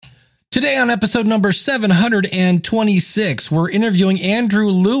Today on episode number 726, we're interviewing Andrew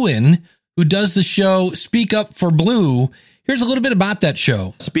Lewin, who does the show Speak Up for Blue. Here's a little bit about that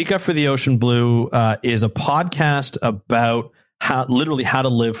show. Speak Up for the Ocean Blue is a podcast about how to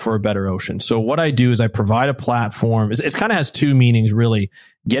live for a better ocean. So what I do is I provide a platform. It kind of has two meanings, really.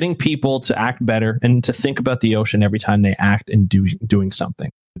 Getting people to act better and to think about the ocean every time they act and doing something.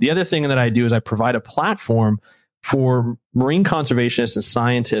 The other thing that I do is I provide a platform for marine conservationists and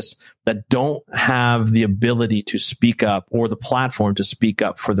scientists that don't have the ability to speak up or the platform to speak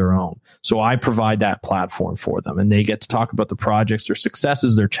up for their own. So I provide that platform for them, and they get to talk about the projects, their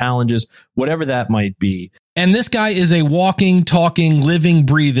successes, their challenges, whatever that might be. And this guy is a walking, talking, living,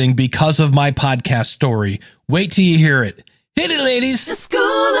 breathing because of my podcast story. Wait till you hear it. Hit it, ladies. The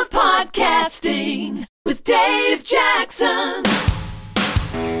School of Podcasting with Dave Jackson.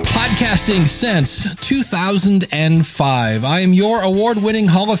 Podcasting since 2005. I am your award-winning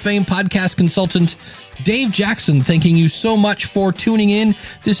Hall of Fame podcast consultant, Dave Jackson, thanking you so much for tuning in.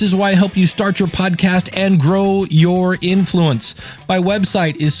 This is why I help you start your podcast and grow your influence. My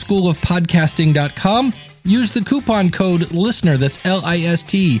website is schoolofpodcasting.com. Use the coupon code LISTENER, that's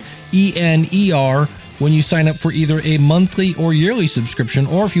LISTENER, when you sign up for either a monthly or yearly subscription,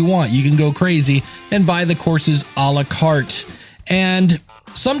 or if you want, you can go crazy and buy the courses a la carte. And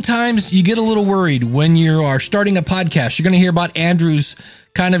sometimes you get a little worried when you are starting a podcast. You're going to hear about Andrew's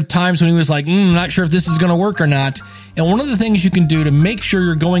kind of times when he was like, not sure if this is going to work or not. And one of the things you can do to make sure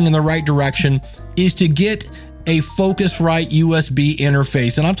you're going in the right direction is to get a Focusrite USB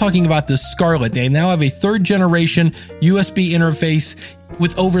interface. And I'm talking about the Scarlett. They now have a third generation USB interface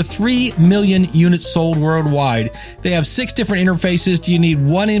with over 3 million units sold worldwide. They have 6 different interfaces. Do you need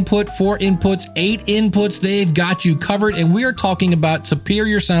 1 input, 4 inputs, 8 inputs? They've got you covered. And we are talking about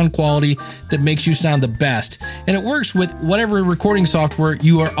superior sound quality that makes you sound the best. And it works with whatever recording software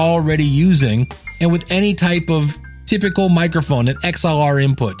you are already using and with any type of typical microphone, an XLR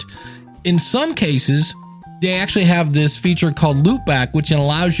input. In some cases, they actually have this feature called Loopback, which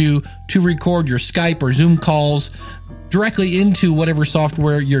allows you to record your Skype or Zoom calls directly into whatever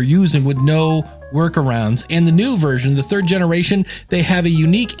software you're using with no workarounds. And the new version, the third generation, they have a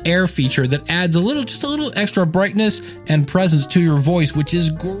unique air feature that adds just a little extra brightness and presence to your voice, which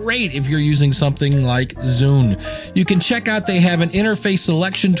is great if you're using something like Zune. You can check out, they have an interface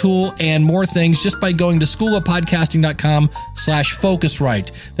selection tool and more things just by going to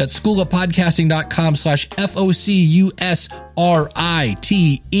schoolofpodcasting.com/Focusrite. That's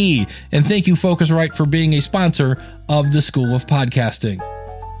schoolofpodcasting.com/FOCUSRITE. And thank you, Focusrite, for being a sponsor of the School of Podcasting.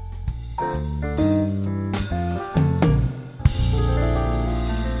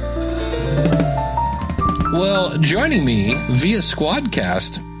 Well, joining me via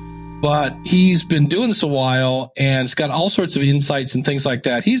Squadcast, but he's been doing this a while and it's got all sorts of insights and things like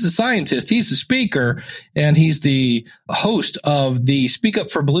that. He's a scientist, he's a speaker, and he's the host of the Speak Up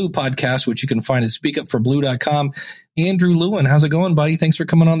for Blue podcast, which you can find at speakupforblue.com. Andrew Lewin, how's it going, buddy? Thanks for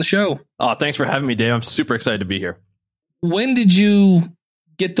coming on the show. Oh, thanks for having me, Dave. I'm super excited to be here. When did you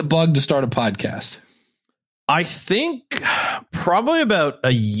get the bug to start a podcast? I think probably about a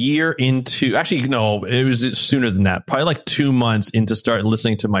year into, actually, no, it was sooner than that. Probably like 2 months into start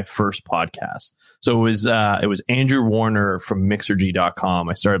listening to my first podcast. So it was Andrew Warner from Mixergy.com.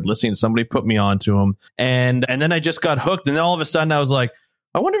 I started listening. Somebody put me on to him, and then I just got hooked. And then all of a sudden I was like,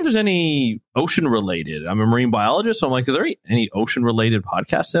 I wonder if there's any ocean related. I'm a marine biologist. So I'm like, are there any ocean related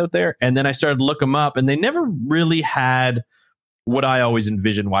podcasts out there? And then I started to look them up, and they never really had what I always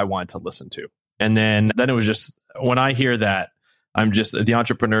envisioned why I wanted to listen to. And then it was just, when I hear that, I'm just, the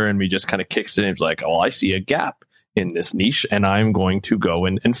entrepreneur in me just kind of kicks in and is like, oh, I see a gap in this niche and I'm going to go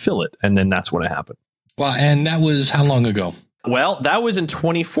and fill it. And then that's when it happened. Wow. And that was how long ago? Well, that was in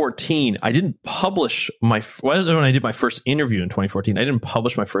 2014. I didn't publish when I did my first interview in 2014. I didn't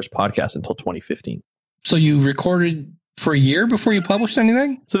publish my first podcast until 2015. So you recorded for a year before you published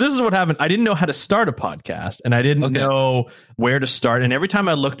anything? So this is what happened. I didn't know how to start a podcast, and I didn't know where to start. And every time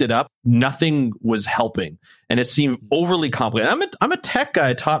I looked it up, nothing was helping. And it seemed overly complicated. I'm a tech guy.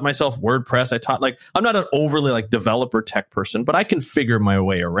 I taught myself WordPress. I'm not an overly developer tech person, but I can figure my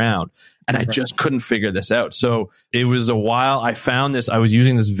way around. And I just couldn't figure this out. So it was a while. I found this. I was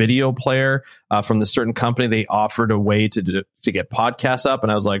using this video player from this certain company. They offered a way to get podcasts up,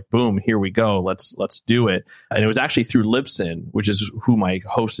 and I was like, "Boom! Here we go. Let's do it." And it was actually through Libsyn, which is who my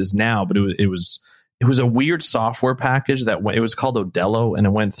host is now. But it was a weird software package it was called Odello, and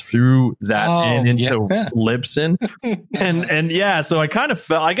it went through that into Libsyn, and yeah. So I kind of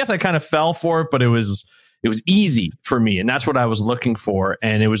fell for it, but it was it was easy for me. And that's what I was looking for.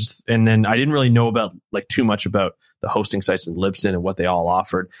 And then I didn't really know about like too much about the hosting sites and Libsyn and what they all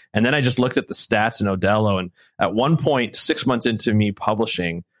offered. And then I just looked at the stats in Odello. And at one point, 6 months into me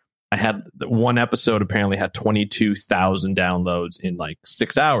publishing, I had one episode apparently had 22,000 downloads in like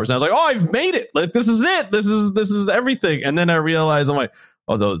 6 hours. And I was like, oh, I've made it. Like, this is it. This is everything. And then I realized, I'm like,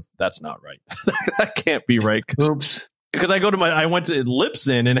 oh, that's not right. That can't be right. Oops. Because I went to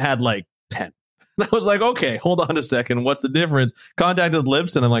Libsyn and had like 10. And I was like, okay, hold on a second. What's the difference? Contacted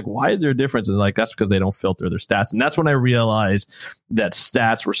Libsyn. I'm like, why is there a difference? And like, that's because they don't filter their stats. And that's when I realized that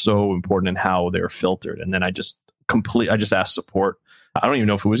stats were so important in how they were filtered. And then I just asked support. I don't even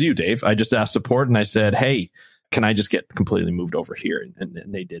know if it was you, Dave. I just asked support and I said, hey, can I just get completely moved over here? And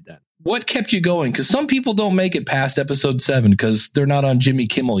they did that. What kept you going? Because some people don't make it past episode 7 because they're not on Jimmy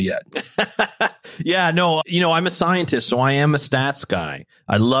Kimmel yet. Yeah, no, I'm a scientist, so I am a stats guy.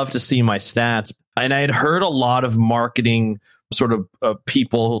 I love to see my stats. And I had heard a lot of marketing sort of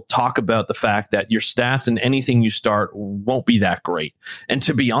people talk about the fact that your stats and anything you start won't be that great. And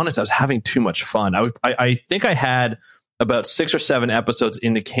to be honest, I was having too much fun. I think I had about 6 or 7 episodes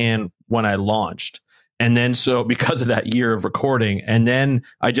in the can when I launched. And then so because of that year of recording, and then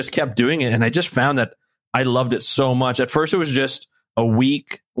I just kept doing it. And I just found that I loved it so much. At first, it was just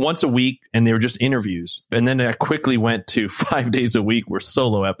once a week, and they were just interviews. And then I quickly went to 5 days a week were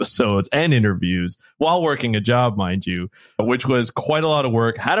solo episodes and interviews while working a job, mind you, which was quite a lot of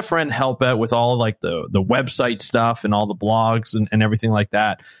work. Had a friend help out with all like the website stuff and all the blogs and everything like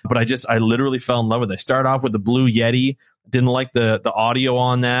that. But I literally fell in love with it. I started off with the Blue Yeti, didn't like the audio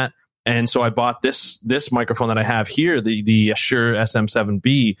on that. And so I bought this microphone that I have here, the Shure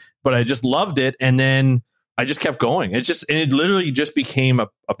SM7B, but I just loved it. And then I just kept going. It literally just became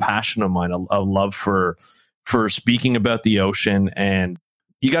a passion of mine, a love for speaking about the ocean. And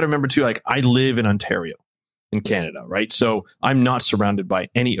you got to remember too, like I live in Ontario in Canada, right? So I'm not surrounded by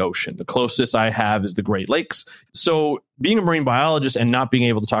any ocean. The closest I have is the Great Lakes. So being a marine biologist and not being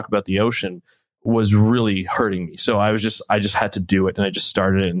able to talk about the ocean was really hurting me. So I just had to do it, and I just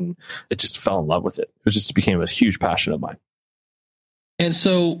started it, and it just fell in love with it. It became a huge passion of mine. And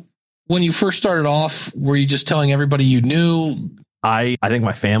so when you first started off, were you just telling everybody you knew? I think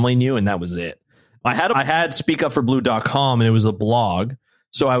my family knew, and that was it. I had speakupforblue.com, and it was a blog.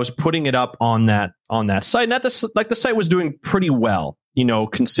 So I was putting it up on that site. And the site was doing pretty well,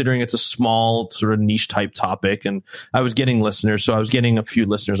 considering it's a small sort of niche type topic. And I was getting listeners. So I was getting a few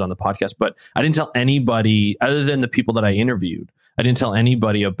listeners on the podcast, but I didn't tell anybody other than the people that I interviewed. I didn't tell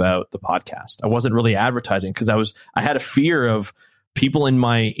anybody about the podcast. I wasn't really advertising because I had a fear of people in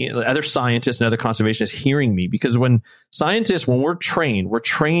my other scientists and other conservationists hearing me, because when we're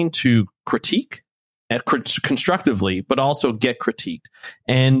trained to critique constructively, but also get critiqued.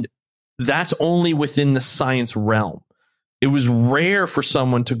 And that's only within the science realm. It was rare for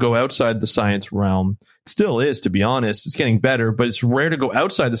someone to go outside the science realm. It still is, to be honest. It's getting better, but it's rare to go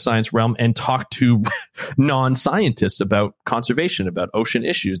outside the science realm and talk to non-scientists about conservation, about ocean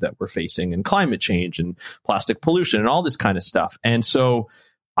issues that we're facing, and climate change and plastic pollution and all this kind of stuff. And so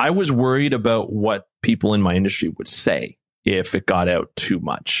I was worried about what people in my industry would say if it got out too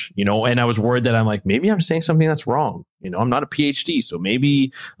much, and I was worried that I'm like, maybe I'm saying something that's wrong. I'm not a PhD, so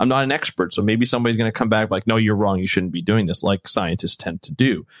maybe I'm not an expert. So maybe somebody's going to come back like, no, you're wrong. You shouldn't be doing this, like scientists tend to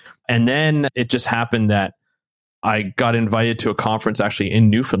do. And then it just happened that I got invited to a conference actually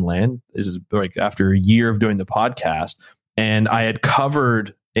in Newfoundland. This is like after a year of doing the podcast. And I had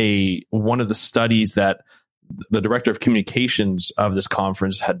covered one of the studies that the director of communications of this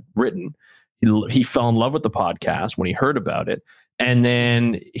conference had written. He fell in love with the podcast when he heard about it. And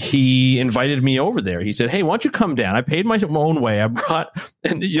then he invited me over there. He said, hey, why don't you come down? I paid my own way. I brought,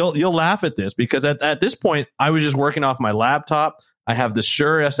 and you'll laugh at this, because at this point, I was just working off my laptop. I have the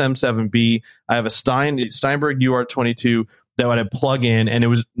Shure SM7B. I have a Steinberg UR22 that I would plug in, and it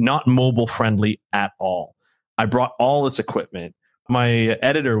was not mobile friendly at all. I brought all this equipment. My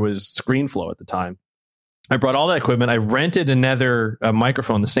editor was ScreenFlow at the time. I brought all that equipment. I rented another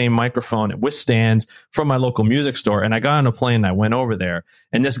microphone, the same microphone with stands from my local music store. And I got on a plane and I went over there.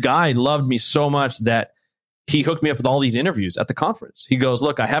 And this guy loved me so much that he hooked me up with all these interviews at the conference. He goes,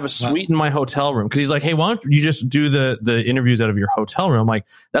 look, I have a suite in my hotel room. Because he's like, hey, why don't you just do the interviews out of your hotel room? I'm like,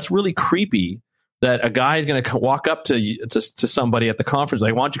 that's really creepy that a guy is going to walk up to somebody at the conference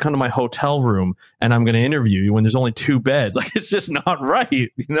like, why don't you come to my hotel room and I'm going to interview you when there's only 2 beds? Like, it's just not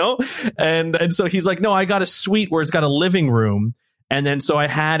right, And so he's like, no, I got a suite where it's got a living room. And then so I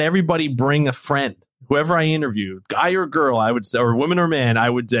had everybody bring a friend, whoever I interviewed, guy or girl, I would say, or woman or man, I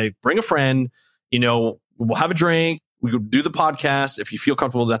would say, bring a friend, we'll have a drink. We could do the podcast. If you feel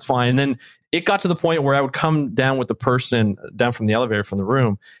comfortable, that's fine. And then it got to the point where I would come down with the person down from the elevator from the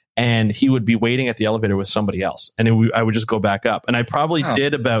room, and he would be waiting at the elevator with somebody else. And I would just go back up. And I probably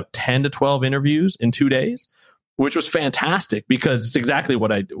did about 10 to 12 interviews in 2 days, which was fantastic because it's exactly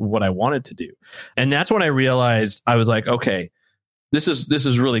what I wanted to do. And that's when I realized, I was like, okay, this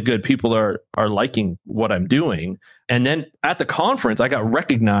is really good. People are liking what I'm doing. And then at the conference, I got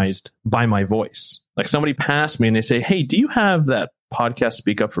recognized by my voice. Like somebody passed me and they say, hey, do you have that podcast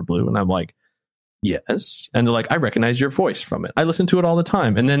Speak Up for Blue? And I'm like, yes. And they're like, I recognize your voice from it. I listen to it all the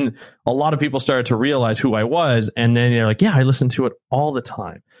time. And then a lot of people started to realize who I was. And then they're like, yeah, I listen to it all the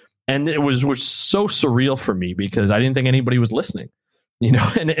time. And it was so surreal for me because I didn't think anybody was listening, you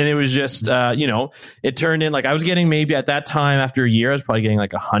know, and it was just, you know, it turned in like I was getting maybe at that time after a year, I was probably getting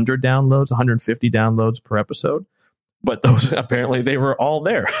like 100 downloads, 150 downloads per episode. But those apparently they were all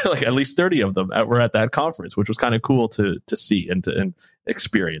there, like at least 30 of them were at that conference, which was kind of cool to see and to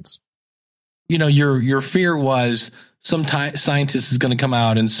experience. You know, your fear was some scientist is going to come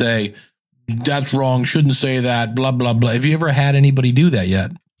out and say, that's wrong, shouldn't say that, blah, blah, blah. Have you ever had anybody do that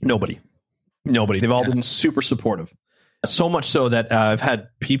yet? Nobody. They've all been super supportive. So much so that I've had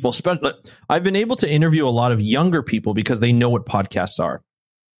people I've been able to interview a lot of younger people because they know what podcasts are.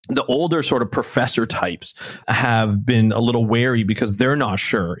 The older sort of professor types have been a little wary because they're not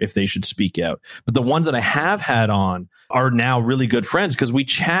sure if they should speak out. But the ones that I have had on are now really good friends because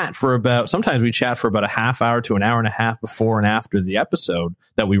sometimes we chat for about a half hour to an hour and a half before and after the episode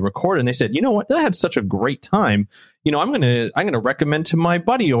that we record. And they said, you know what, I had such a great time. You know, I'm going to recommend to my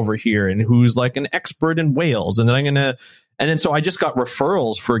buddy over here and who's like an expert in whales. And then so I just got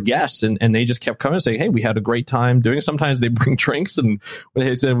referrals for guests and they just kept coming and saying, hey, we had a great time doing it. Sometimes they bring drinks and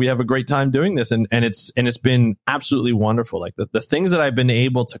they said, we have a great time doing this. And it's been absolutely wonderful. Like the things that I've been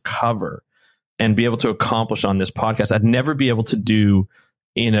able to cover and be able to accomplish on this podcast, I'd never be able to do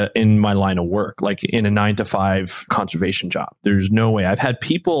in my line of work, like in a 9-to-5 conservation job. There's no way. I've had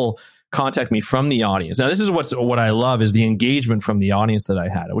people contact me from the audience. Now, this is what I love is the engagement from the audience that I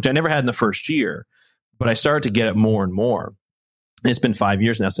had, which I never had in the first year. But I started to get it more and more. It's been 5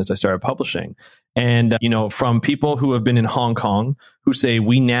 years now since I started publishing. And, you know, from people who have been in Hong Kong who say,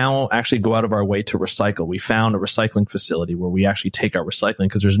 we now actually go out of our way to recycle. We found a recycling facility where we actually take our recycling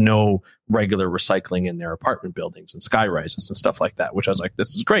because there's no regular recycling in their apartment buildings and sky rises and stuff like that, which I was like,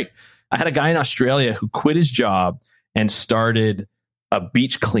 this is great. I had a guy in Australia who quit his job and started a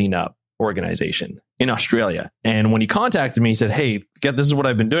beach cleanup organization in Australia. And when he contacted me, he said, hey, this is what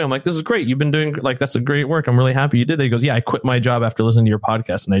I've been doing. I'm like, this is great. You've been doing like, that's a great work. I'm really happy you did that. He goes, yeah, I quit my job after listening to your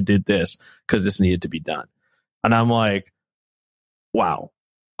podcast and I did this because this needed to be done. And I'm like, wow,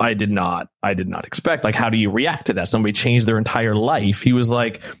 I did not expect, like, how do you react to that? Somebody changed their entire life. He was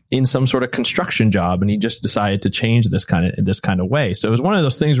like in some sort of construction job and he just decided to change this kind of way. So it was one of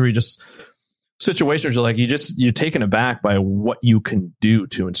those things where you just situations are like, you're taken aback by what you can do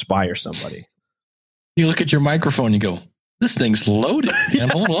to inspire somebody. You look at your microphone, you go, this thing's loaded, man.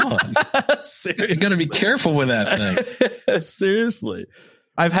 Hold on. You got to be careful with that thing. Seriously.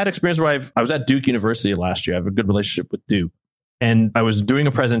 I've had experience where I was at Duke University last year. I have a good relationship with Duke. And I was doing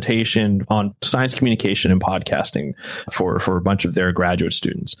a presentation on science communication and podcasting for a bunch of their graduate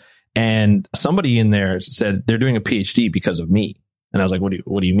students. And somebody in there said they're doing a PhD because of me. And I was like, what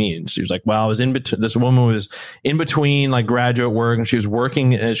do you mean? She was like, well, I was in between, this woman was in between like graduate work and she was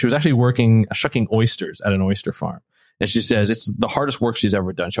actually working shucking oysters at an oyster farm. And she says it's the hardest work she's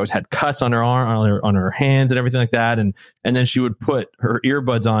ever done. She always had cuts on her arm, on her hands and everything like that. And then she would put her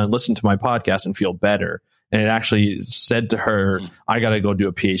earbuds on and listen to my podcast and feel better. And it actually said to her, I got to go do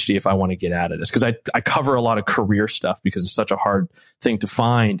a PhD if I want to get out of this. Because I cover a lot of career stuff because it's such a hard thing to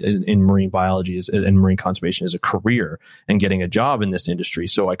find in marine biology and marine conservation as a career and getting a job in this industry.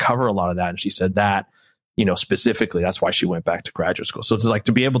 So I cover a lot of that. And she said that, you know, specifically, that's why she went back to graduate school. So it's like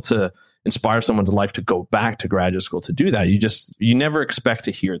to be able to inspire someone's life to go back to graduate school to do that. You never expect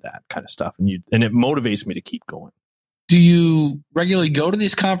to hear that kind of stuff. And it motivates me to keep going. Do you regularly go to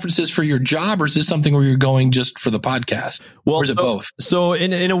these conferences for your job, or is this something where you're going just for the podcast? Well, or is it both? So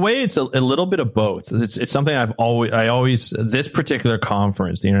in a way, it's a little bit of both. It's something I always, this particular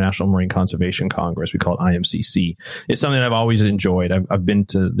conference, the International Marine Conservation Congress, we call it IMCC, is something that I've always enjoyed. I've been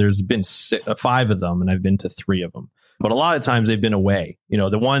to, there's been 5 of them and I've been to 3 of them. But a lot of times they've been away. You know,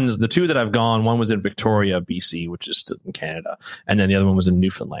 the 2 that I've gone, one was in Victoria, BC, which is in Canada, and then the other one was in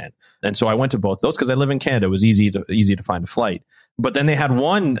Newfoundland. And so I went to both those because I live in Canada. It was easy to find a flight. But then they had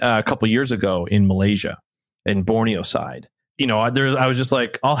one a couple of years ago in Malaysia, in Borneo side. You know, I was just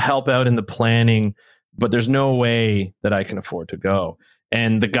like, I'll help out in the planning, but there's no way that I can afford to go.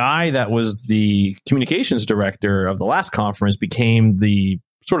 And the guy that was the communications director of the last conference became the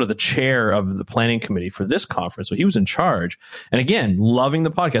sort of the chair of the planning committee for this conference. So he was in charge. And again, loving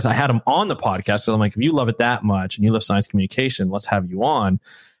the podcast. I had him on the podcast. So I'm like, if you love it that much and you love science communication, let's have you on.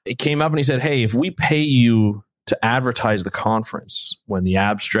 It came up and he said, hey, if we pay you to advertise the conference when the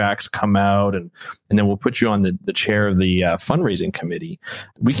abstracts come out and then we'll put you on the chair of the fundraising committee,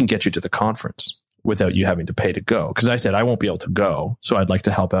 we can get you to the conference without you having to pay to go. Because I said, I won't be able to go. So I'd like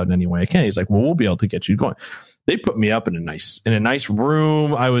to help out in any way I can. He's like, well, we'll be able to get you going. They put me up in a nice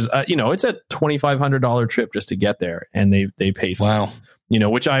room. I was, it's a $2,500 trip just to get there. And they paid for it,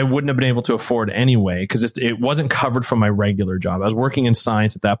 which I wouldn't have been able to afford anyway, because it wasn't covered from my regular job. I was working in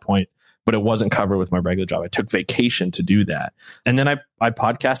science at that point, but it wasn't covered with my regular job. I took vacation to do that. And then I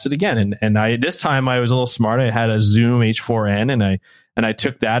podcasted again. And this time I was a little smart. I had a Zoom H4n and I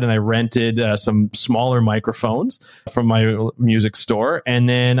took that and I rented some smaller microphones from my music store. And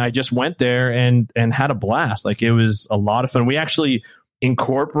then I just went there and had a blast. Like, it was a lot of fun. We actually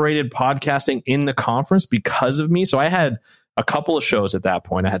incorporated podcasting in the conference because of me. So I had a couple of shows at that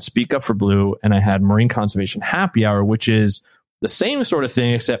point. I had Speak Up for Blue and I had Marine Conservation Happy Hour, which is the same sort of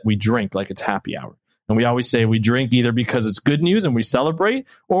thing, except we drink like it's happy hour. And we always say we drink either because it's good news and we celebrate,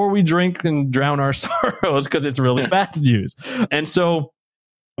 or we drink and drown our sorrows because it's really bad news. And so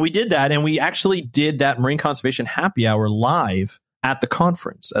we did that. And we actually did that Marine Conservation Happy Hour live at the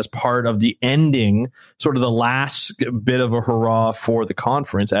conference as part of the ending, sort of the last bit of a hurrah for the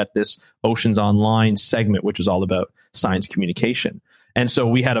conference at this Oceans Online segment, which was all about science communication. And so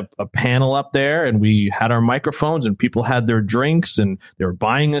we had a panel up there and we had our microphones and people had their drinks and they were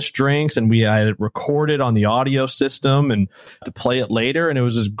buying us drinks, and we had it recorded on the audio system and to play it later. And it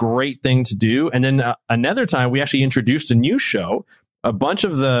was this great thing to do. And then another time we actually introduced a new show. A bunch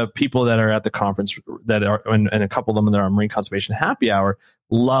of the people that are at the conference that are, and a couple of them that are on Marine Conservation Happy Hour,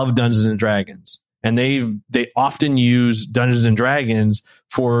 love Dungeons and Dragons. And they often use Dungeons and Dragons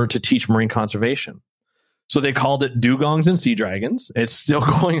to teach marine conservation. So they called it Dugongs and Sea Dragons. It's still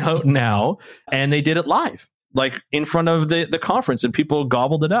going out now. And they did it live, like in front of the conference, and people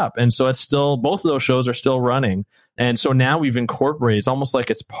gobbled it up. And so it's still, both of those shows are still running. And so now we've incorporated, it's almost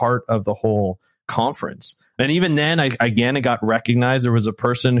like it's part of the whole conference. And even then, I got recognized. There was a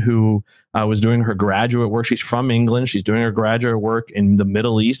person who was doing her graduate work. She's from England. She's doing her graduate work in the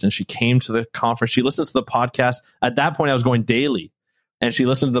Middle East. And she came to the conference. She listens to the podcast. At that point, I was going daily. And she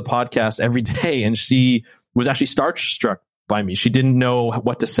listened to the podcast every day. And she was actually starstruck by me. She didn't know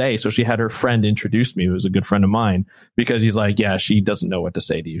what to say. So she had her friend introduce me, who was a good friend of mine, because he's like, yeah, she doesn't know what to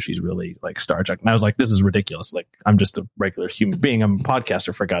say to you. She's really like starstruck. And I was like, this is ridiculous. Like, I'm just a regular human being. I'm a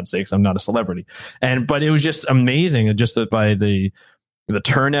podcaster, for God's sakes. I'm not a celebrity. But it was just amazing, just by the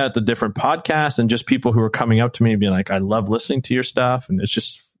turnout at the different podcasts and just people who were coming up to me and being like, I love listening to your stuff. And it's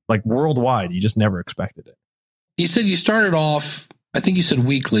just like worldwide. You just never expected it. You said you started off, I think you said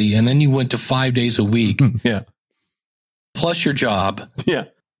weekly, and then you went to 5 days a week. Yeah. Plus your job. Yeah.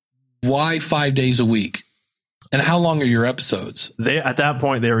 Why 5 days a week? And how long are your episodes? At that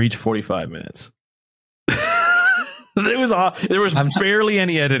point, they were each 45 minutes. There was barely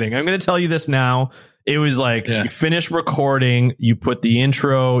any editing. I'm going to tell you this now. It was like, you finish recording, you put the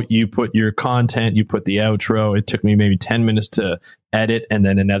intro, you put your content, you put the outro. It took me maybe 10 minutes to edit, and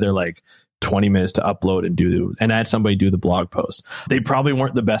then another like 20 minutes to upload and I had somebody do the blog post. They probably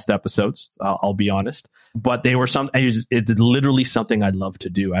weren't the best episodes, I'll be honest, but they were it's literally something I'd love to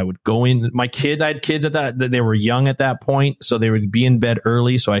do. I would go in, I had kids at that, they were young at that point, so they would be in bed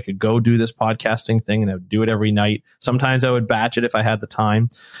early so I could go do this podcasting thing, and I would do it every night. Sometimes I would batch it if I had the time,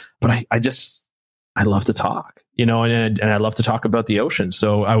 but I love to talk, and I love to talk about the ocean.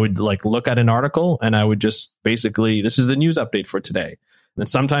 So I would like look at an article and I would just basically, this is the news update for today. And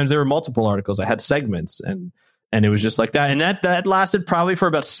sometimes there were multiple articles. I had segments and it was just like that. And that lasted probably for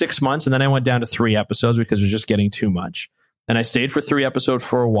about 6 months. And then I went down to 3 episodes because it was just getting too much. And I stayed for 3 episodes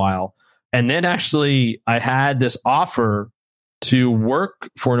for a while. And then actually I had this offer to work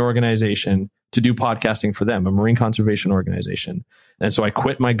for an organization to do podcasting for them, a marine conservation organization. And so I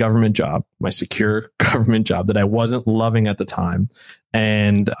quit my government job, my secure government job that I wasn't loving at the time.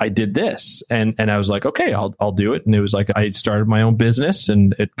 And I did this, and I was like, okay, I'll do it. And it was like, I started my own business,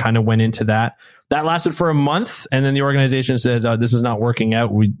 and it kind of went into that. That lasted for a month. And then the organization said, this is not working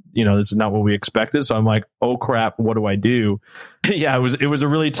out. This is not what we expected. So I'm like, oh crap, what do I do? Yeah, it was a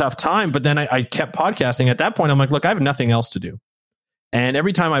really tough time. But then I kept podcasting. At that point, I'm like, look, I have nothing else to do. And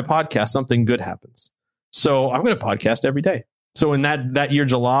every time I podcast, something good happens. So I'm going to podcast every day. So in that year,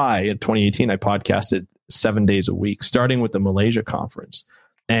 July in 2018, I podcasted 7 days a week, starting with the Malaysia conference.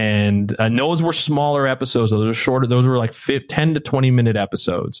 And those were smaller episodes. Those were shorter. Those were like 10 to 20 minute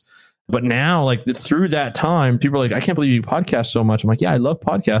episodes. But now, like through that time, people are like, I can't believe you podcast so much. I'm like, yeah, I love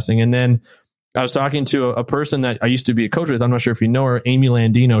podcasting. And then I was talking to a person that I used to be a coach with. I'm not sure if you know her, Amy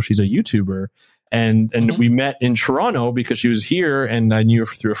Landino. She's a YouTuber. And we met in Toronto because she was here and I knew her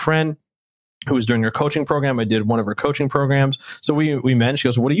through a friend who was doing her coaching program. I did one of her coaching programs. So we met and she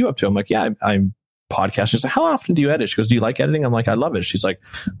goes, what are you up to? I'm like, yeah, I'm podcasting. She's like, how often do you edit? She goes, do you like editing? I'm like, I love it. She's like,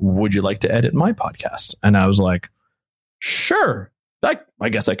 would you like to edit my podcast? And I was like, sure. I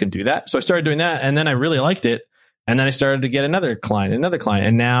guess I can do that. So I started doing that and then I really liked it. And then I started to get another client.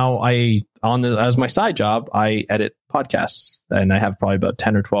 And now as my side job, I edit podcasts and I have probably about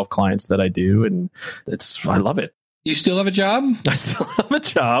 10 or 12 clients that I do. And I love it. You still have a job? I still have a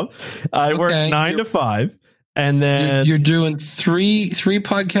job. I work 9 to 5 and then you're doing three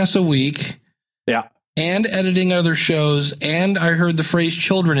podcasts a week. Yeah. And editing other shows. And I heard the phrase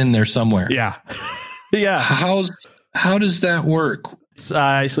children in there somewhere. Yeah. Yeah. How does that work?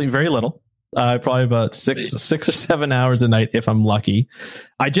 I sleep very little. Probably about 6 or 7 hours a night if I'm lucky.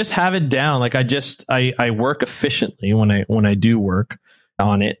 I just have it down. Like I work efficiently when I do work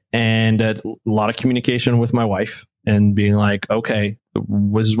on it, and a lot of communication with my wife and being like, okay,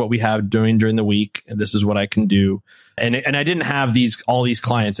 this is what we have during the week, and this is what I can do. And I didn't have all these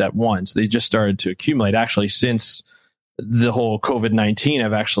clients at once. They just started to accumulate. Actually, since the whole COVID-19,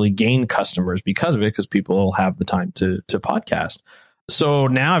 I've actually gained customers because of it, because people have the time to podcast. So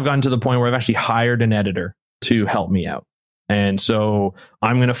now I've gotten to the point where I've actually hired an editor to help me out. And so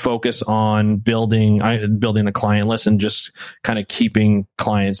I'm going to focus on building a client list and just kind of keeping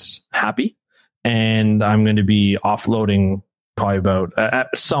clients happy. And I'm going to be offloading probably about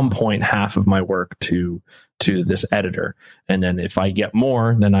at some point half of my work to this editor. And then if I get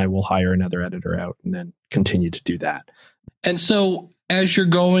more, then I will hire another editor out and then continue to do that. And so as you're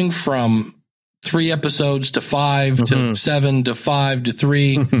going from 3 episodes to 5 to 7 to 5 to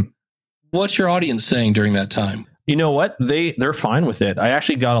 3, what's your audience saying during that time? You know what? They're fine with it. I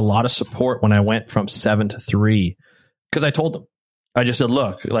actually got a lot of support when I went from 7 to 3 because I told them. I just said,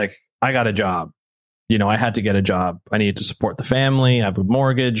 look, like I got a job. I had to get a job. I needed to support the family. I have a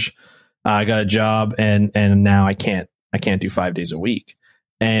mortgage. I got a job and now I can't do 5 days a week.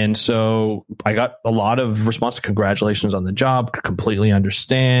 And so I got a lot of response. Congratulations on the job. Completely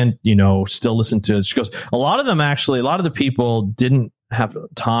understand, still listen to it. She goes, a lot of the people didn't have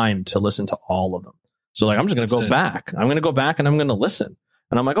time to listen to all of them. So like, I'm just going to go back. I'm going to go back and I'm going to listen.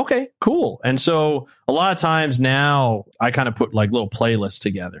 And I'm like, okay, cool. And so a lot of times now I kind of put like little playlists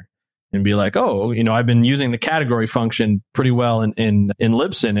together and be like, oh, I've been using the category function pretty well in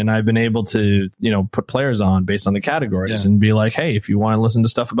Libsyn, and I've been able to, put players on based on the categories and be like, hey, if you want to listen to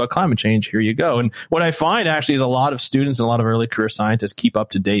stuff about climate change, here you go. And what I find actually is a lot of students and a lot of early career scientists keep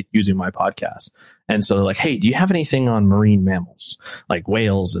up to date using my podcast. And so they're like, hey, do you have anything on marine mammals like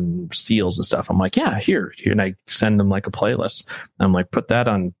whales and seals and stuff? I'm like, yeah, here. And I send them like a playlist. I'm like, put that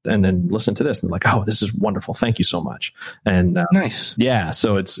on and then listen to this. And they're like, oh, this is wonderful. Thank you so much. And nice. Yeah.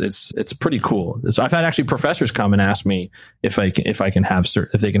 So it's pretty cool. So I've had actually professors come and ask me if they can have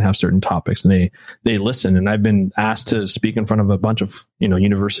certain topics, and they listen. And I've been asked to speak in front of a bunch of,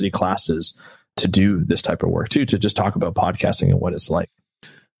 university classes to do this type of work too, to just talk about podcasting and what it's like.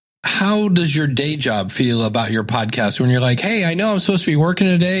 How does your day job feel about your podcast when you're like, hey, I know I'm supposed to be working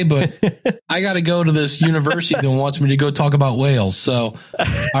today, but I got to go to this university that wants me to go talk about whales. So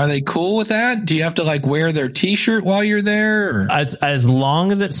are they cool with that? Do you have to like wear their t-shirt while you're there? Or? As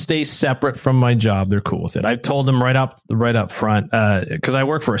long as it stays separate from my job, they're cool with it. I've told them right up front, because I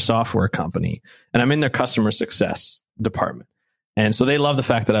work for a software company and I'm in their customer success department. And so they love the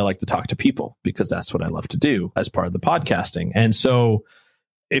fact that I like to talk to people because that's what I love to do as part of the podcasting. And so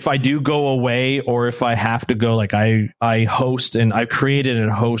if I do go away or if I have to go, like I host and I've created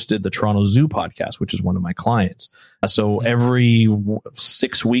and hosted the Toronto Zoo podcast, which is one of my clients. So every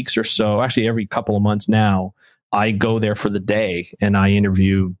 6 weeks or so, actually every couple of months now, I go there for the day and I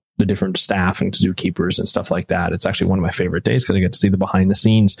interview the different staff and zookeepers and stuff like that. It's actually one of my favorite days because I get to see the behind the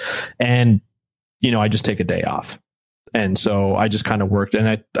scenes. And, I just take a day off. And so I just kind of worked and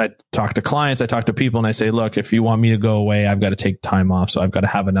I talk to clients, I talk to people and I say, look, if you want me to go away, I've got to take time off. So I've got to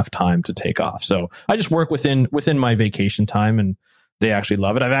have enough time to take off. So I just work within my vacation time and they actually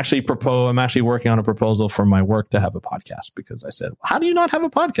love it. I'm actually working on a proposal for my work to have a podcast because I said, how do you not have a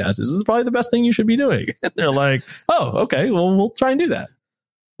podcast? This is probably the best thing you should be doing. And they're like, oh, okay, well, we'll try and do that.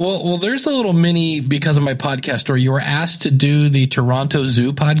 Well, there's a little mini because of my podcast story. You were asked to do the Toronto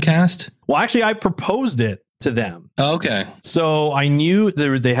Zoo podcast. Well, actually, I proposed it to them. Okay. So I knew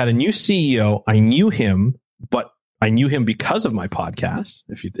they had a new CEO. I knew him, but I knew him because of my podcast.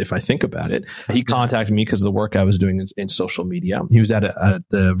 If I think about it, he contacted me because of the work I was doing in social media. He was at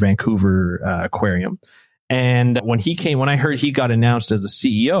the Vancouver aquarium. And when I heard he got announced as the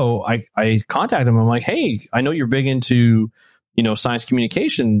CEO, I contacted him. I'm like, hey, I know you're big into, science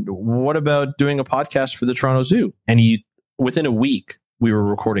communication. What about doing a podcast for the Toronto Zoo? And within a week, we were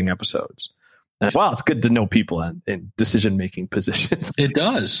recording episodes. And wow, it's good to know people in decision-making positions. It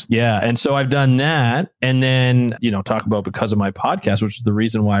does. Yeah. And so I've done that. And then, talk about because of my podcast, which is the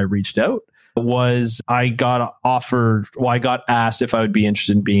reason why I reached out, was I got asked if I would be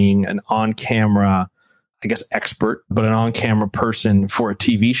interested in being an on-camera, I guess, expert, but an on-camera person for a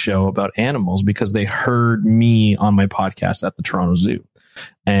TV show about animals because they heard me on my podcast at the Toronto Zoo.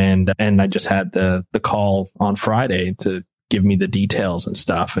 And I just had the call on Friday to give me the details and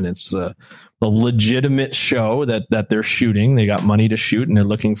stuff. And it's a legitimate show that they're shooting. They got money to shoot and they're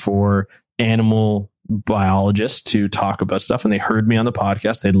looking for animal biologists to talk about stuff. And they heard me on the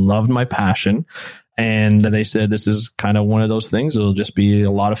podcast. They loved my passion. And they said, this is kind of one of those things. It'll just be a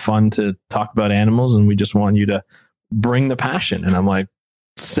lot of fun to talk about animals. And we just want you to bring the passion. And I'm like,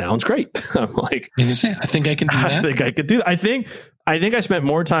 sounds great. I'm like, I think I can do that. I think I could do that. I think I spent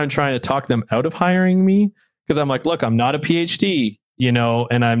more time trying to talk them out of hiring me because I'm like, look, I'm not a PhD, and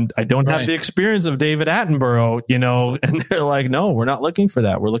I don't have the experience of David Attenborough, and they're like, no, we're not looking for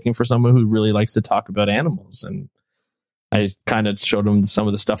that. We're looking for someone who really likes to talk about animals. And I kind of showed them some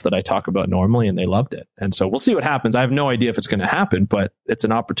of the stuff that I talk about normally and they loved it. And so we'll see what happens. I have no idea if it's going to happen, but it's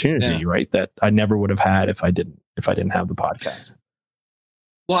an opportunity, right? That I never would have had if I didn't have the podcast.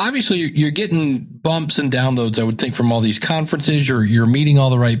 Well, obviously you're getting bumps and downloads, I would think, from all these conferences. You're meeting all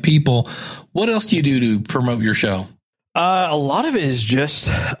the right people. What else do you do to promote your show? A lot of it is just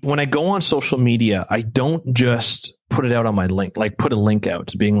when I go on social media, I don't just put it out on my link, like put a link out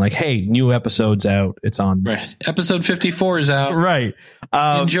to being like, hey, new episode's out. It's on. Right. Episode 54 is out. Right.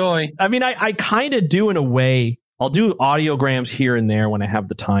 Enjoy. I mean, I kind of do in a way. I'll do audiograms here and there when I have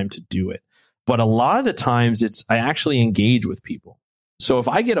the time to do it. But a lot of the times I actually engage with people. So if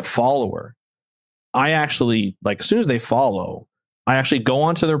I get a follower, I actually, like, as soon as they follow, I actually go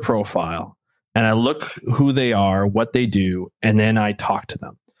onto their profile and I look who they are, what they do, and then I talk to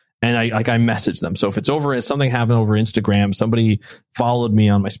them. And I message them. So if something happened over Instagram, somebody followed me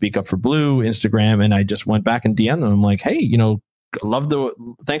on my Speak Up for Blue Instagram, and I just went back and DM'd them. I'm like, hey,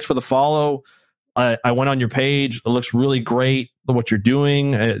 thanks for the follow. I went on your page. It looks really great what you're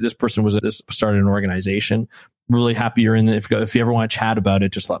doing. This person started an organization. Really happy you're in it. If you ever want to chat about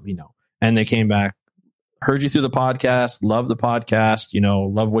it, just let me know. And they came back, heard you through the podcast, love the podcast,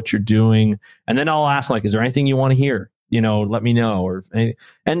 love what you're doing. And then I'll ask, like, is there anything you want to hear? Let me know.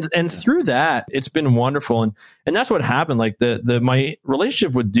 And through that, it's been wonderful. And that's what happened. Like my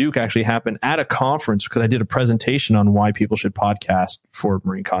relationship with Duke actually happened at a conference because I did a presentation on why people should podcast for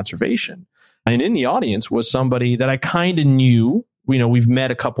marine conservation. And in the audience was somebody that I kind of knew. We've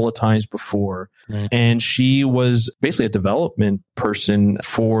met a couple of times before, and she was basically a development person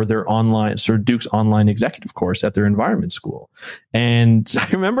for their Duke's online executive course at their environment school. And I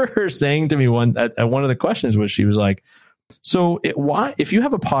remember her saying to me one of the questions was, she was like, so why, if you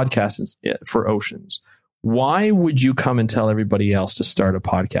have a podcast for oceans, why would you come and tell everybody else to start a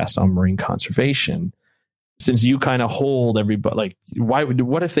podcast on marine conservation? Since you kind of hold everybody, like,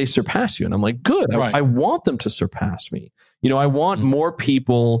 what if they surpass you? And I'm like, good. Right. I want them to surpass me. I want more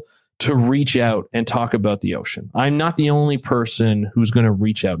people to reach out and talk about the ocean. I'm not the only person who's going to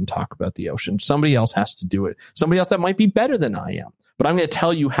reach out and talk about the ocean. Somebody else has to do it. Somebody else that might be better than I am. But I'm going to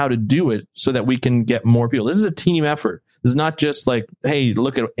tell you how to do it so that we can get more people. This is a team effort. This is not just like, hey,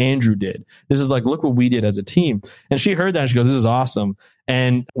 look at what Andrew did. This is like, look what we did as a team. And she heard that and she goes, this is awesome.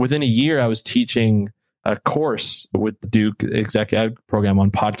 And within a year, I was teaching a course with the Duke Executive Program on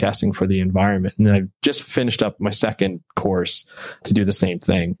podcasting for the environment. And then I just finished up my second course to do the same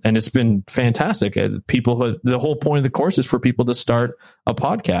thing. And it's been fantastic. The whole point of the course is for people to start a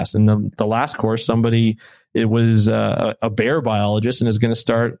podcast. And the last course, it was a bear biologist and is going to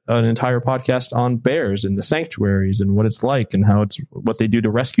start an entire podcast on bears and the sanctuaries and what it's like and what they do to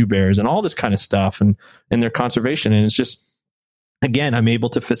rescue bears and all this kind of stuff and their conservation. And it's just, again, I'm able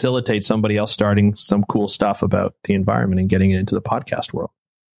to facilitate somebody else starting some cool stuff about the environment and getting it into the podcast world.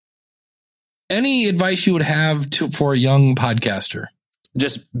 Any advice you would have for a young podcaster?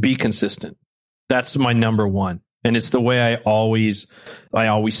 Just be consistent. That's my number one. And it's the way I always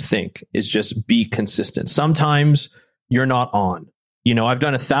think, is just be consistent. Sometimes you're not on. I've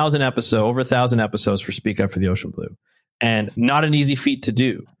done over 1,000 episodes for Speak Up for the Ocean Blue, and not an easy feat to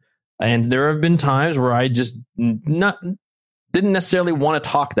do. And there have been times where I just didn't necessarily want to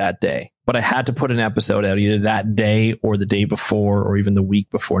talk that day, but I had to put an episode out either that day or the day before or even the week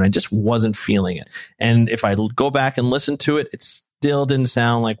before. And I just wasn't feeling it. And if I go back and listen to it, it still didn't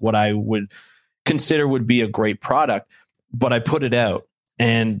sound like what I would consider would be a great product, but I put it out.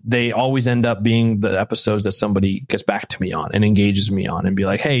 And they always end up being the episodes that somebody gets back to me on and engages me on and be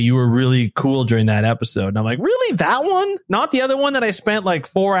like, hey, you were really cool during that episode. And I'm like, really? That one? Not the other one that I spent like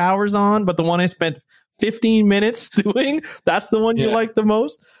 4 hours on, but the one I spent 15 minutes doing? That's the one you like the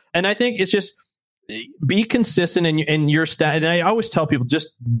most? And I think it's just be consistent in your stat. And I always tell people,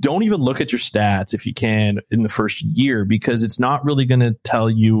 just don't even look at your stats if you can in the first year, because it's not really going to tell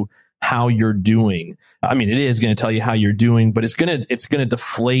you how you're doing. I mean, it is going to tell you how you're doing, but it's going to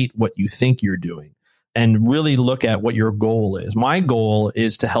deflate what you think you're doing, and really look at what your goal is. My goal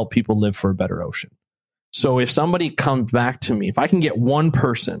is to help people live for a better ocean. So if somebody comes back to me, if I can get one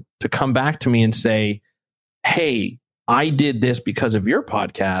person to come back to me and say, hey, I did this because of your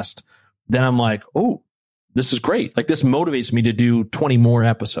podcast, then I'm like, oh, this is great. Like, this motivates me to do 20 more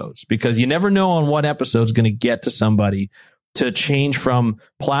episodes, because you never know on what episode is going to get to somebody to change from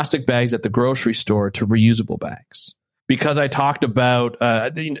plastic bags at the grocery store to reusable bags. Because I talked about,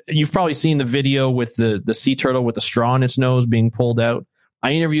 you've probably seen the video with the sea turtle with the straw in its nose being pulled out.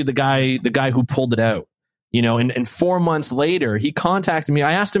 I interviewed the guy who pulled it out, and 4 months later, he contacted me.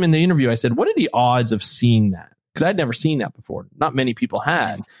 I asked him in the interview, I said, what are the odds of seeing that? Because I'd never seen that before. Not many people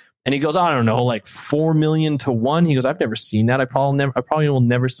had. And he goes, I don't know, like 4 million to 1. He goes, I've never seen that. I probably will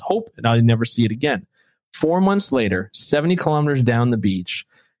never hope, and I'll never see it again. 4 months later, 70 kilometers down the beach,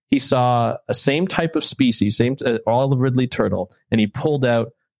 he saw a same type of species, same olive ridley turtle, and he pulled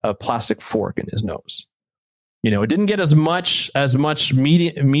out a plastic fork in his nose. It didn't get as much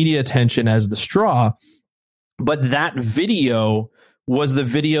media attention as the straw, but that video was the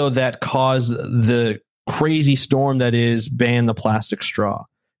video that caused the crazy storm that is ban the plastic straw,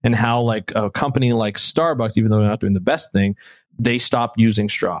 and how like a company like Starbucks, even though they're not doing the best thing, they stopped using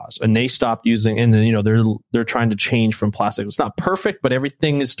straws, and they stopped using, and they're trying to change from plastic. It's not perfect, but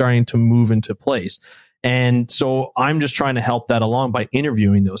everything is starting to move into place. And so I'm just trying to help that along by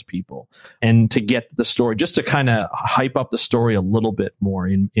interviewing those people and to get the story, just to kind of hype up the story a little bit more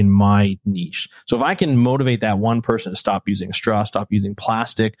in my niche. So if I can motivate that one person to stop using a straw, stop using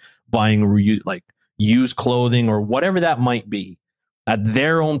plastic, buying used clothing or whatever that might be at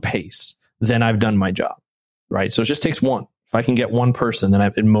their own pace, then I've done my job, right? So it just takes one. If I can get one person, then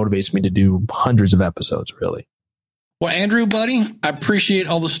it motivates me to do hundreds of episodes, really. Well, Andrew, buddy, I appreciate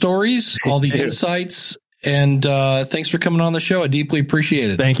all the stories, all the insights, and thanks for coming on the show. I deeply appreciate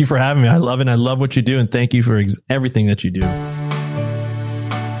it. Thank you for having me. I love it. I love what you do, and thank you for everything that you do.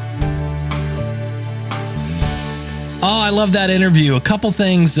 Oh, I love that interview. A couple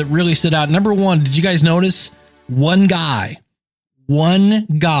things that really stood out. Number one, did you guys notice one guy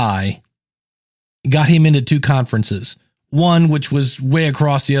got him into 2 conferences? One, which was way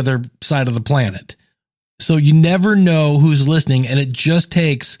across the other side of the planet. So you never know who's listening, and it just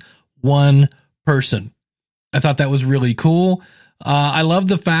takes one person. I thought that was really cool. I love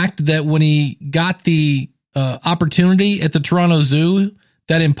the fact that when he got the opportunity at the Toronto Zoo,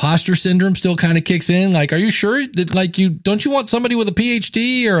 that imposter syndrome still kind of kicks in. Like, are you sure that don't you want somebody with a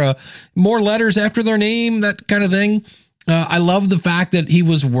PhD or more letters after their name, that kind of thing? I love the fact that he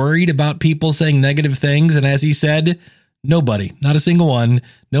was worried about people saying negative things. And as he said, nobody, not a single one,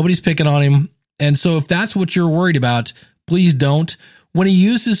 nobody's picking on him. And so if that's what you're worried about, please don't. When he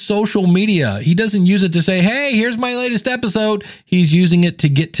uses social media, he doesn't use it to say, hey, here's my latest episode. He's using it to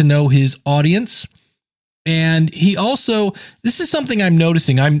get to know his audience. And he also, this is something I'm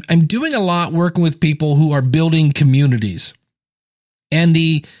noticing. I'm doing a lot working with people who are building communities. And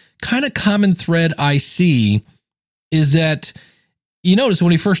the kind of common thread I see is that, you notice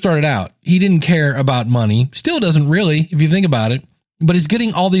when he first started out, he didn't care about money. Still doesn't really, if you think about it. But he's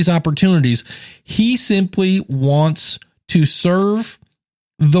getting all these opportunities. He simply wants to serve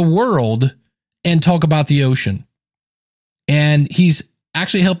the world and talk about the ocean. And he's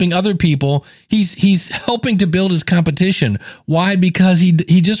actually helping other people. He's helping to build his competition. Why? Because he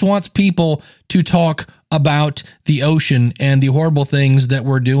just wants people to talk about the ocean and the horrible things that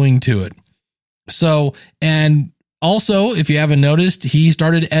we're doing to it. So, and also, if you haven't noticed, he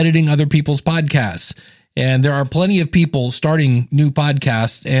started editing other people's podcasts. And there are plenty of people starting new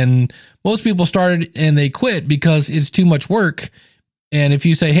podcasts, and most people started and they quit because it's too much work. And if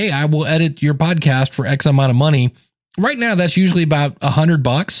you say, hey, I will edit your podcast for X amount of money, right now, that's usually about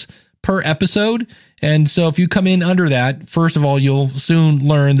 $100 per episode. And so if you come in under that, first of all, you'll soon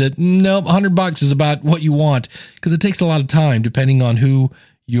learn that nope, $100 is about what you want, because it takes a lot of time depending on who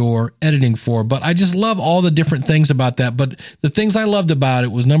you're editing for. But I just love all the different things about that. But the things I loved about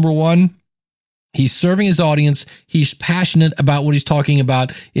it was, number one, He's serving his audience. He's passionate about what he's talking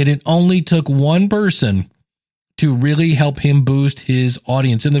about. It only took one person to really help him boost his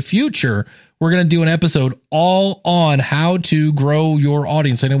audience. In the future, we're going to do an episode all on how to grow your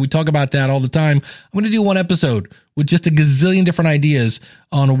audience. I know we talk about that all the time. I'm going to do one episode with just a gazillion different ideas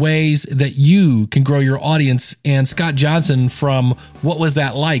on ways that you can grow your audience. And Scott Johnson from What Was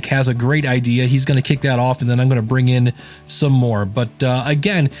That Like has a great idea. He's going to kick that off, and then I'm going to bring in some more. But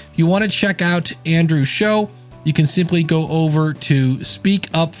again, if you want to check out Andrew's show, you can simply go over to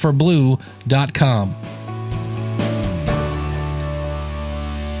speakupforblue.com.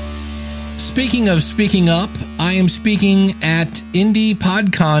 Speaking of speaking up, I am speaking at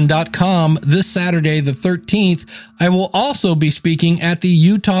indiepodcon.com this Saturday, the 13th. I will also be speaking at the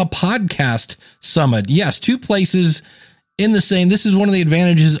Utah Podcast Summit. Yes, two places in the same. This is one of the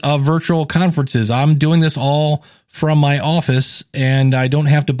advantages of virtual conferences. I'm doing this all from my office, and I don't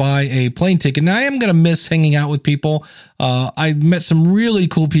have to buy a plane ticket. Now, I am going to miss hanging out with people. I met some really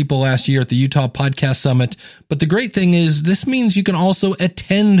cool people last year at the Utah Podcast Summit. But the great thing is this means you can also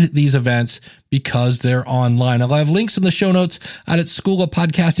attend these events because they're online. I'll have links in the show notes out at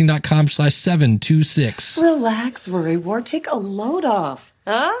schoolofpodcasting.com/726. Relax, Worry War. Take a load off.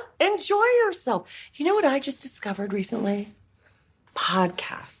 Huh? Enjoy yourself. You know what I just discovered recently?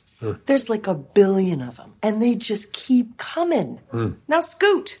 Podcasts. There's like 1 billion of them, and they just keep coming. Now,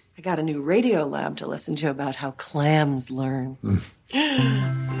 Scoot, I got a new radio lab to listen to about how clams learn.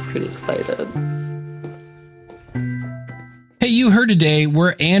 Pretty excited. Hey, you heard today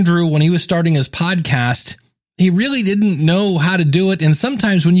where Andrew, when he was starting his podcast, he really didn't know how to do it. And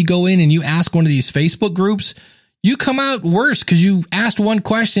sometimes when you go in and you ask one of these Facebook groups, you come out worse because you asked one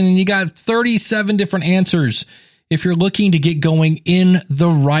question and you got 37 different answers. If you're looking to get going in the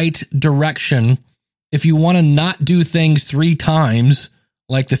right direction, if you want to not do things 3 times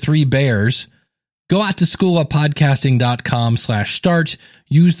like the 3 bears, go out to schoolofpodcasting.com/start.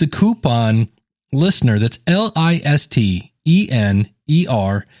 Use the coupon LISTENER, that's LISTENER,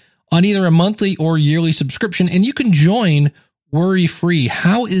 on either a monthly or yearly subscription, and you can join worry-free.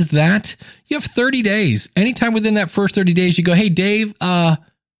 How is that? You have 30 days. Anytime within that first 30 days, you go, hey, Dave,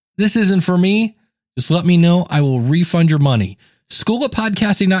 this isn't for me. Just let me know. I will refund your money.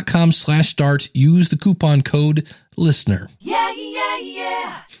 schoolofpodcasting.com/start. Use the coupon code LISTENER. Yeah, yeah,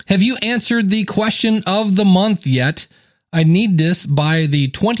 yeah. Have you answered the question of the month yet? I need this by the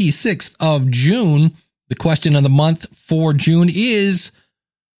 26th of June. The question of the month for June is,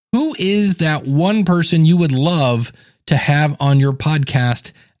 who is that one person you would love to have on your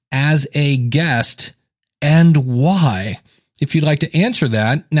podcast as a guest, and why? If you'd like to answer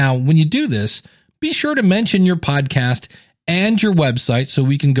that, now, when you do this, be sure to mention your podcast and your website so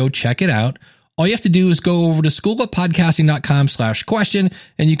we can go check it out. All you have to do is go over to schoolofpodcasting.com/question,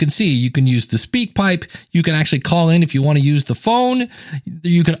 and you can see you can use the speak pipe. You can actually call in if you want to use the phone.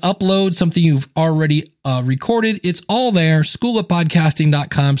 You can upload something you've already recorded. It's all there.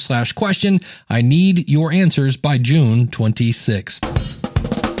 schoolofpodcasting.com/question. I need your answers by June 26th.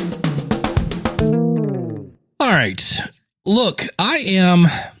 All right. Look, I am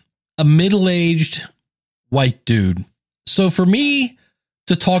a middle-aged white dude. So for me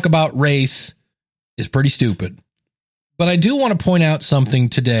to talk about race is pretty stupid. But I do want to point out something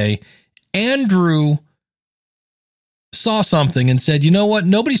today. Andrew saw something and said, you know what?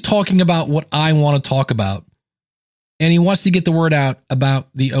 Nobody's talking about what I want to talk about. And he wants to get the word out about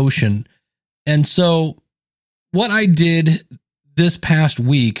the ocean. And so what I did this past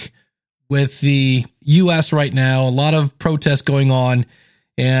week with the U.S. right now, a lot of protests going on,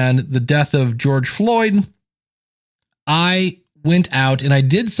 and the death of George Floyd, I went out and I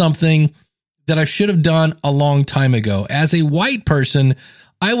did something that I should have done a long time ago. As a white person,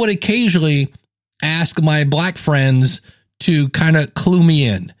 I would occasionally ask my black friends to kind of clue me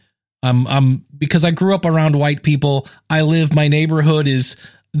in. Because I grew up around white people. My neighborhood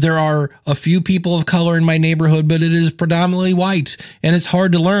there are a few people of color in my neighborhood, but it is predominantly white. And it's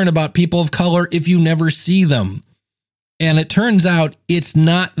hard to learn about people of color if you never see them. And it turns out it's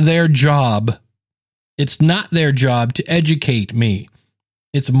not their job. It's not their job to educate me.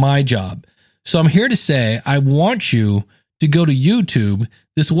 It's my job. So I'm here to say, I want you to go to YouTube.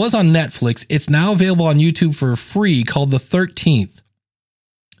 This was on Netflix. It's now available on YouTube for free, called The 13th.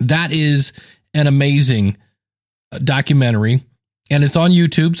 That is an amazing documentary, and it's on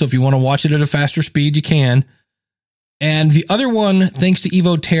YouTube. So if you want to watch it at a faster speed, you can. And the other one, thanks to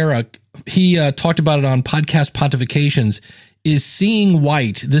Evo Terra, he talked about it on Podcast Pontifications, is Seeing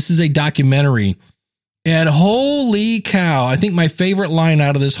White. This is a documentary. And holy cow, I think my favorite line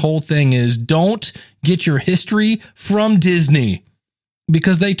out of this whole thing is, don't get your history from Disney.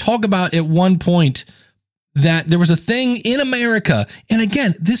 because they talk about at one point that there was a thing in America. And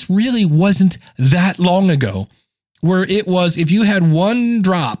again, this really wasn't that long ago, where it was, if you had one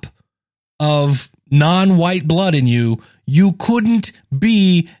drop of non-white blood in you, you couldn't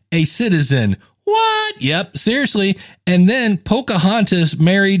be a citizen. What? Yep, seriously. And then Pocahontas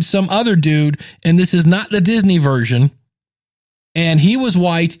married some other dude, and this is not the Disney version. And he was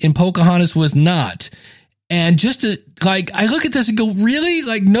white and Pocahontas was not. And just to, like, I look at this and go, really?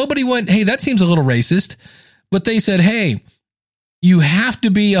 Like, nobody went, hey, that seems a little racist. But they said, hey, you have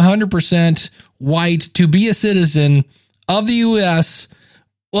to be 100% white to be a citizen of the U.S.,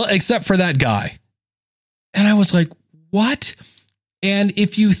 well, except for that guy. And I was like, what? And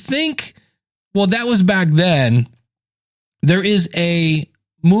if you think, well, that was back then, there is a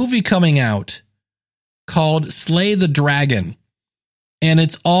movie coming out called Slay the Dragon. And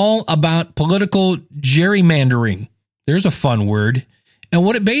it's all about political gerrymandering. There's a fun word. And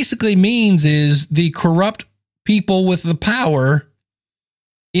what it basically means is the corrupt people with the power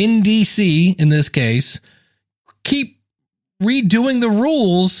in DC, in this case, keep redoing the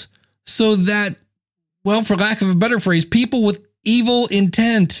rules so that, well, for lack of a better phrase, people with evil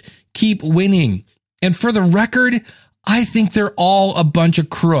intent keep winning. And for the record, I think they're all a bunch of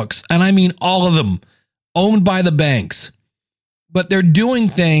crooks. And I mean all of them, owned by the banks. But they're doing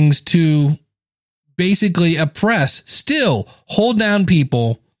things to basically oppress, still hold down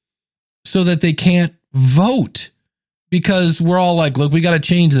people so that they can't vote. Because we're all like, look, we got to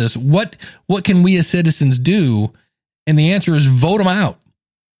change this. What can we as citizens do? And the answer is vote them out.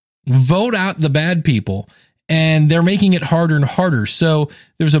 Vote out the bad people. And they're making it harder and harder. So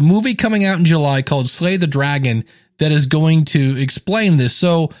there's a movie coming out in July called Slay the Dragon that is going to explain this.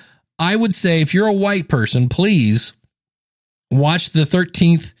 So I would say, if you're a white person, please watch the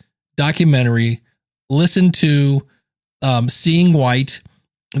 13th documentary, listen to Seeing White.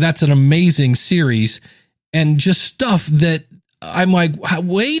 That's an amazing series. And just stuff that I'm like,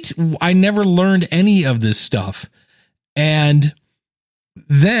 wait, I never learned any of this stuff. And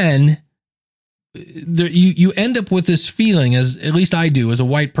then there, you end up with this feeling, as at least I do as a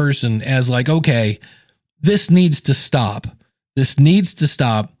white person, as like, okay, this needs to stop. This needs to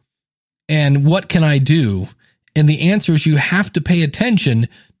stop. And what can I do? And the answer is you have to pay attention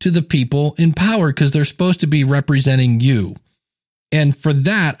to the people in power because they're supposed to be representing you. And for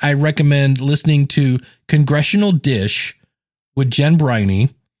that, I recommend listening to Congressional Dish with Jen Briney,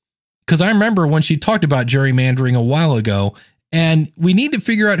 because I remember when she talked about gerrymandering a while ago, and we need to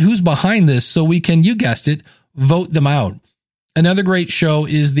figure out who's behind this so we can, you guessed it, vote them out. Another great show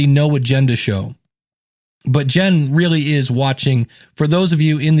is the No Agenda Show. But Jen really is watching, for those of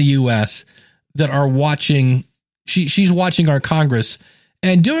you in the U.S. that are watching, she's watching our Congress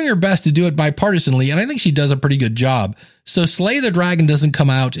and doing her best to do it bipartisanly, and I think she does a pretty good job. So Slay the Dragon doesn't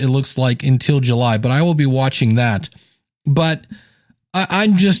come out, it looks like, until July, but I will be watching that. But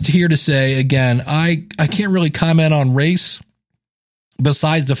I'm just here to say, again, I can't really comment on race,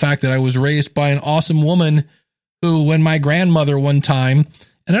 besides the fact that I was raised by an awesome woman who, when my grandmother one time,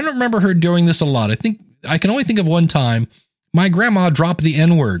 and I don't remember her doing this a lot, I can only think of one time, my grandma dropped the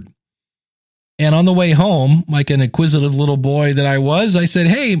N-word. And on the way home, like an inquisitive little boy that I was, I said,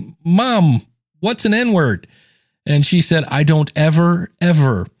 hey, Mom, what's an N-word? And she said, I don't ever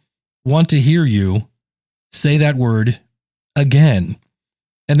want to hear you say that word again.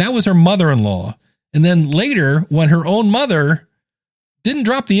 And that was her mother-in-law. And then later, when her own mother didn't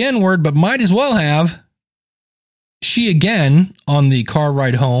drop the N-word, but might as well have, she again, on the car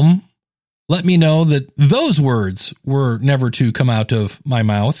ride home, let me know that those words were never to come out of my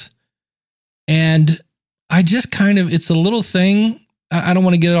mouth. And I just kind of, it's a little thing. I don't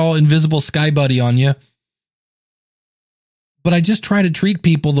want to get all invisible sky buddy on you, but I just try to treat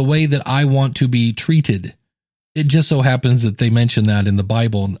people the way that I want to be treated. It just so happens that they mention that in the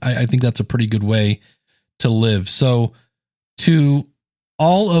Bible. And I think that's a pretty good way to live. So to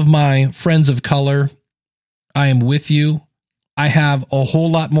all of my friends of color, I am with you. I have a whole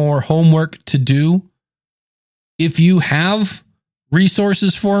lot more homework to do. If you have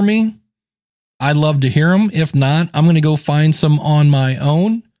resources for me, I'd love to hear them. If not, I'm going to go find some on my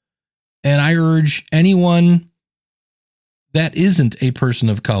own. And I urge anyone that isn't a person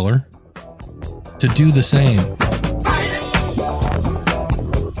of color to do the same.